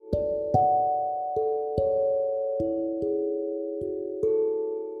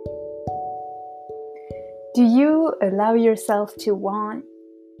Do you allow yourself to want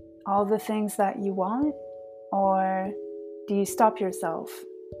all the things that you want, or do you stop yourself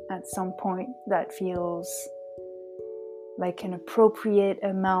at some point that feels like an appropriate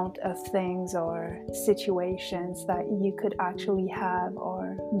amount of things or situations that you could actually have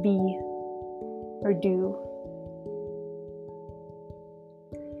or be or do?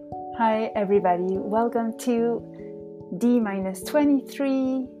 Hi everybody, welcome to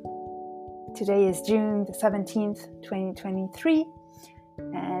D-23. Today is June the 17th, 2023,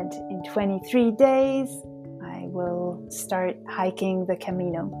 and in 23 days I will start hiking the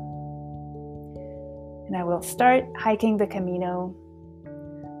Camino. And I will start hiking the Camino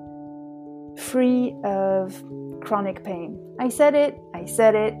free of chronic pain. I said it,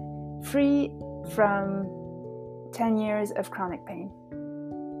 free from 10 years of chronic pain.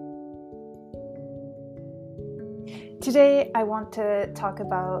 Today I want to talk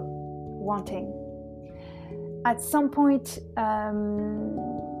about wanting. At some point, I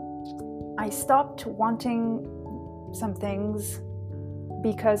stopped wanting some things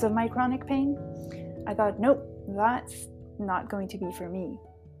because of my chronic pain. I thought, nope, that's not going to be for me.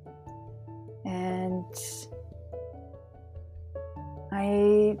 And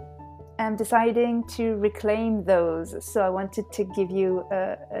I am deciding to reclaim those. So I wanted to give you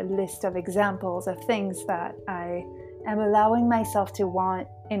a list of examples of things that I am allowing myself to want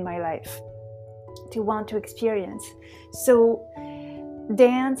in my life, to want to experience. So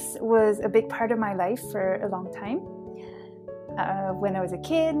dance was a big part of my life for a long time. When I was a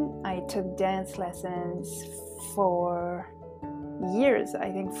kid, I took dance lessons for years,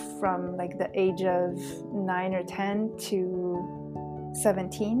 I think from like the age of 9 or 10 to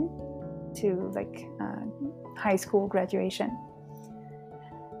 17, to like high school graduation.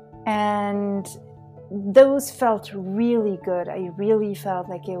 And those felt really good. I really felt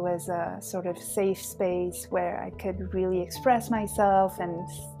like it was a sort of safe space where I could really express myself and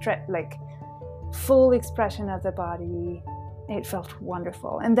like full expression of the body. It felt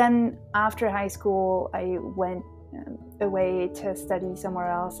wonderful. And then after high school, I went away to study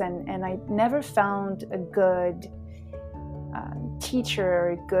somewhere else, and I never found a good teacher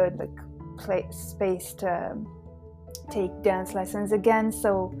or a good space to take dance lessons again.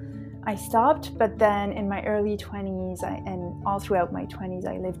 So I stopped, but then in my early 20s and all throughout my 20s,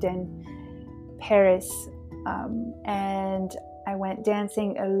 I lived in Paris, and I went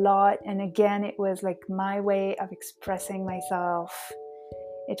dancing a lot. And again, it was like my way of expressing myself.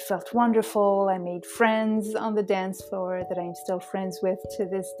 It felt wonderful. I made friends on the dance floor that I'm still friends with to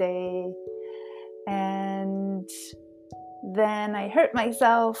this day. And then I hurt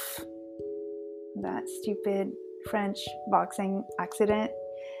myself, that stupid French boxing accident.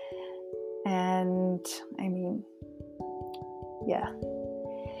 And I mean, yeah.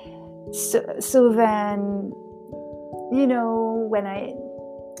 So then, you know, when a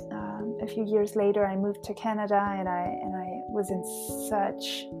few years later, I moved to Canada, and I was in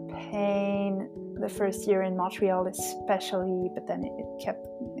such pain the first year in Montreal, especially. But then it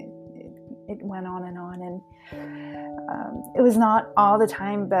went on, and it was not all the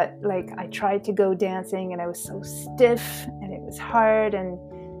time. But like I tried to go dancing, and I was so stiff, and it was hard, and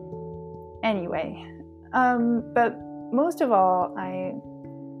anyway, but most of all, I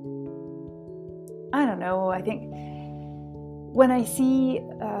don't know, I think when I see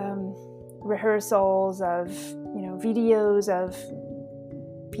rehearsals of, you know, videos of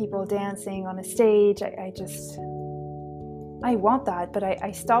people dancing on a stage, I want that, but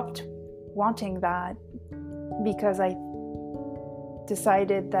I stopped wanting that because I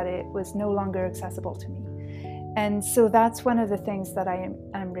decided that it was no longer accessible to me. And so that's one of the things that I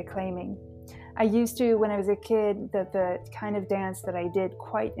am reclaiming. I used to, when I was a kid, the kind of dance that I did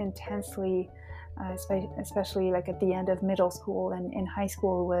quite intensely, especially like at the end of middle school and in high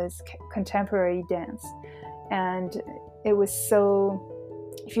school, was contemporary dance. And it was so,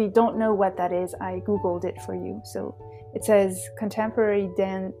 if you don't know what that is, I Googled it for you. So it says contemporary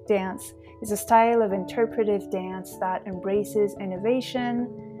dance is a style of interpretive dance that embraces innovation,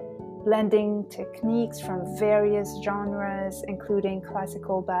 blending techniques from various genres, including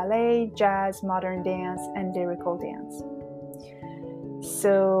classical ballet, jazz, modern dance, and lyrical dance.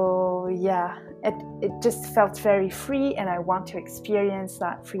 So yeah, it just felt very free, and I want to experience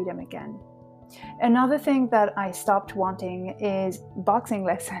that freedom again. Another thing that I stopped wanting is boxing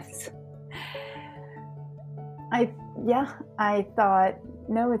lessons. I thought,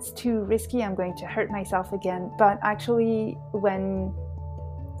 no, it's too risky, I'm going to hurt myself again. But actually,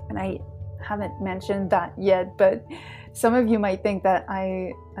 and I haven't mentioned that yet, but Some of you might think that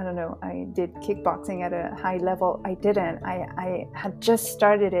I don't know, I did kickboxing at a high level. I didn't. I had just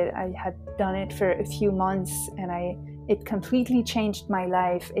started it. I had done it for a few months, and it completely changed my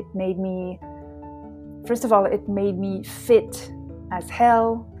life. It made me, first of all, it made me fit as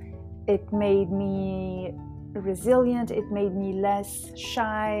hell. It made me resilient. It made me less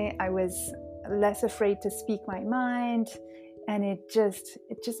shy. I was less afraid to speak my mind, and it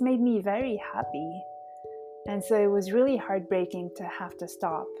just made me very happy. And so it was really heartbreaking to have to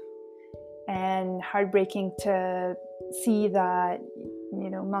stop, and heartbreaking to see that,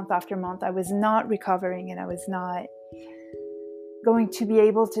 month after month, I was not recovering, and I was not going to be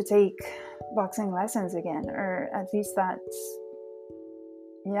able to take boxing lessons again, or at least that's,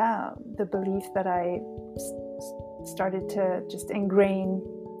 the belief that I started to just ingrain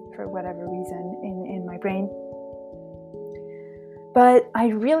for whatever reason in my brain. But I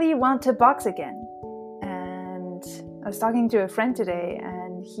really want to box again. I was talking to a friend today,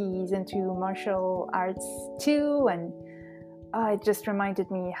 and he's into martial arts too, and it just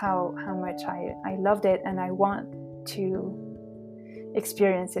reminded me how much I loved it, and I want to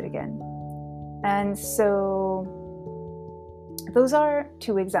experience it again. And so those are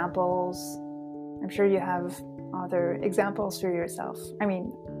two examples. I'm sure you have other examples for yourself. I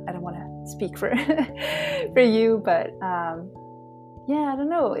mean, I don't want to speak for for you, but I don't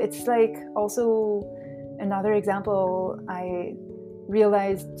know. It's like also another example, I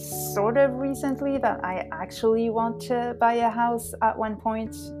realized sort of recently that I actually want to buy a house at one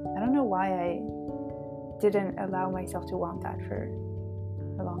point. I don't know why I didn't allow myself to want that for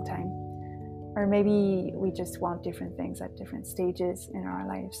a long time. Or maybe we just want different things at different stages in our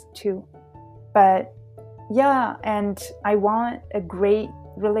lives too. But and I want a great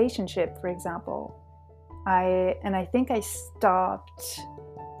relationship, for example. I think I stopped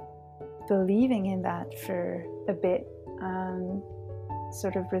believing in that for a bit,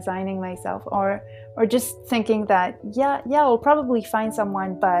 sort of resigning myself, or just thinking that I'll probably find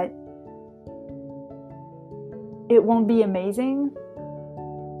someone, but it won't be amazing.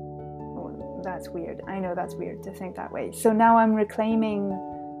 Oh, that's weird. I know that's weird to think that way. So now I'm reclaiming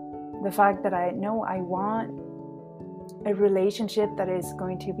the fact that I want a relationship that is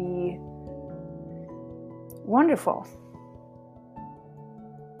going to be wonderful.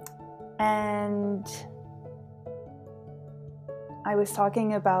 And I was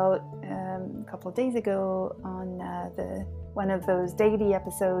talking about a couple of days ago on one of those daily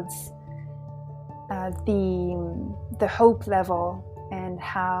episodes, the hope level, and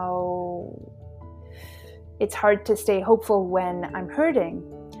how it's hard to stay hopeful when I'm hurting.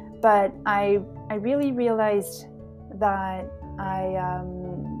 But I really realized that I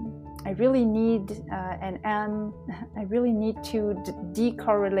really need I really need to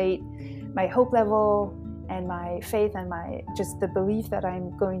decorrelate my hope level and my faith and my just the belief that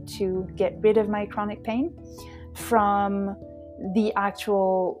I'm going to get rid of my chronic pain from the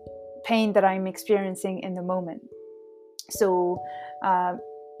actual pain that I'm experiencing in the moment. So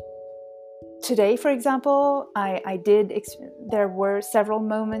today, for example, there were several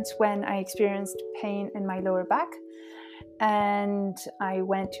moments when I experienced pain in my lower back. And I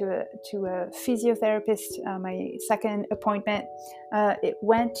went to a physiotherapist, my second appointment. It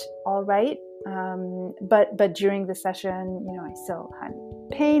went all right, but during the session, I still had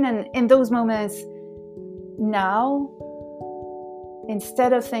pain. And in those moments, now,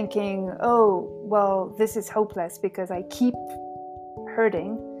 instead of thinking, oh, well, this is hopeless because I keep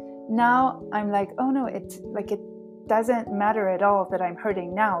hurting, now I'm like, oh no, it doesn't matter at all that I'm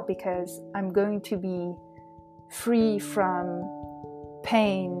hurting now, because I'm going to be free from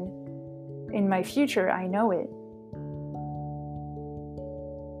pain in my future. I know it.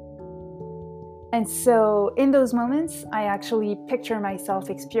 And so in those moments, I actually picture myself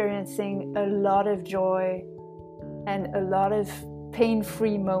experiencing a lot of joy and a lot of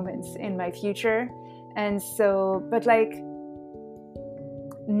pain-free moments in my future. And so, but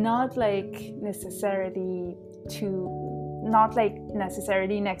not necessarily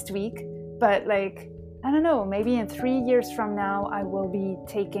next week, but I don't know, maybe in 3 years from now, I will be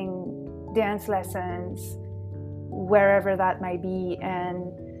taking dance lessons, wherever that might be, and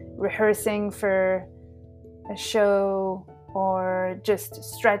rehearsing for a show, or just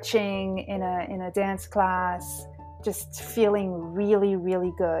stretching in a dance class, just feeling really,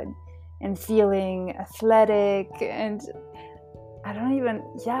 really good and feeling athletic. And I don't even,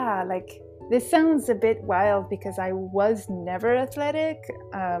 this sounds a bit wild because I was never athletic.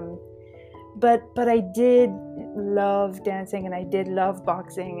 But I did love dancing, and I did love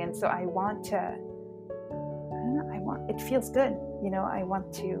boxing, and so it feels good, I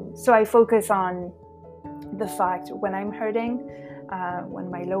want to. So I focus on the fact when I'm hurting, when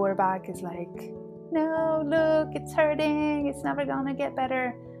my lower back is like, no, look, it's hurting, it's never gonna get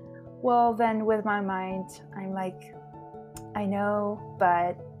better. Well, then with my mind, I'm like, I know,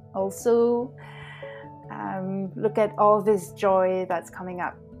 but also look at all this joy that's coming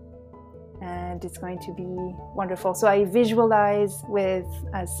up, and it's going to be wonderful. So I visualize with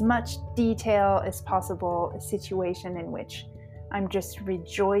as much detail as possible a situation in which I'm just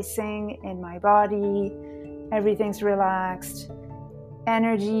rejoicing in my body, everything's relaxed,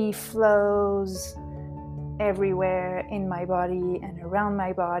 energy flows everywhere in my body and around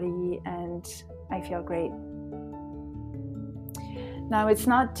my body, and I feel great. Now, it's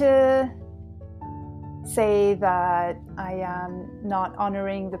not to say that I am not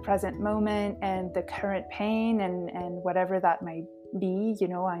honoring the present moment and the current pain and whatever that might be. You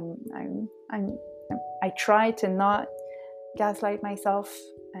know, I try to not gaslight myself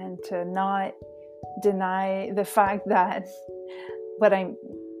and to not deny the fact that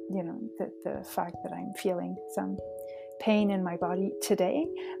the fact that I'm feeling some pain in my body today,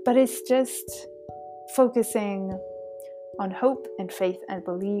 but it's just focusing on hope and faith and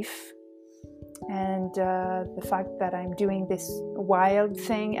belief, and the fact that I'm doing this wild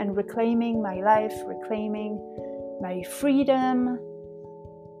thing and reclaiming my life, reclaiming my freedom.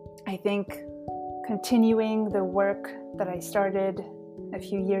 I think continuing the work that I started a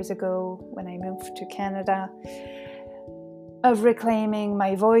few years ago when I moved to Canada, of reclaiming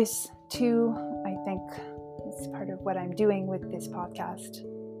my voice too, I think it's part of what I'm doing with this podcast.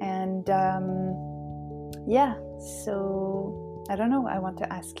 And so I don't know, I want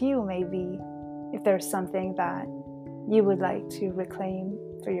to ask you maybe if there's something that you would like to reclaim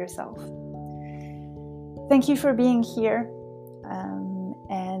for yourself. Thank you for being here,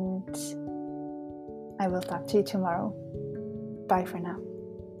 and I will talk to you tomorrow. Bye for now.